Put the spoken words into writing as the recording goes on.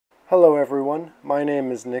Hello everyone, my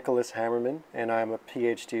name is Nicholas Hammerman and I'm a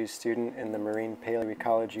PhD student in the Marine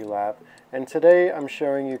Paleoecology Lab, and today I'm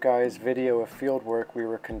showing you guys video of fieldwork we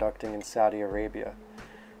were conducting in Saudi Arabia.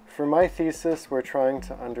 For my thesis, we're trying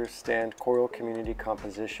to understand coral community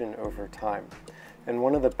composition over time, and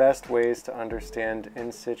one of the best ways to understand in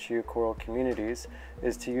situ coral communities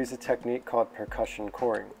is to use a technique called percussion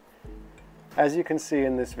coring. As you can see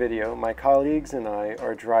in this video, my colleagues and I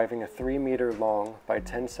are driving a 3-meter long by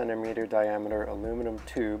 10-centimeter diameter aluminum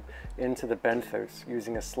tube into the benthos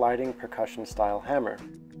using a sliding percussion style hammer.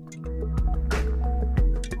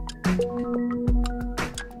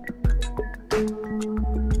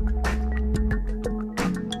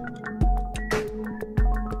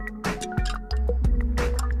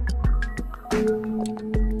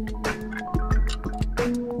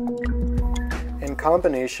 In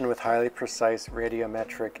combination with highly precise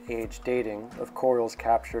radiometric age dating of corals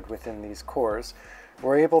captured within these cores,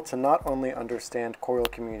 we're able to not only understand coral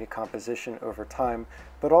community composition over time,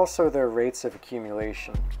 but also their rates of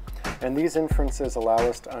accumulation. And these inferences allow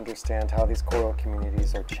us to understand how these coral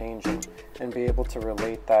communities are changing and be able to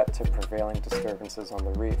relate that to prevailing disturbances on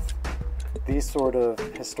the reef. These sort of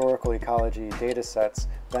historical ecology data sets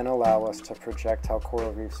then allow us to project how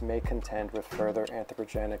coral reefs may contend with further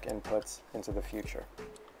anthropogenic inputs into the future.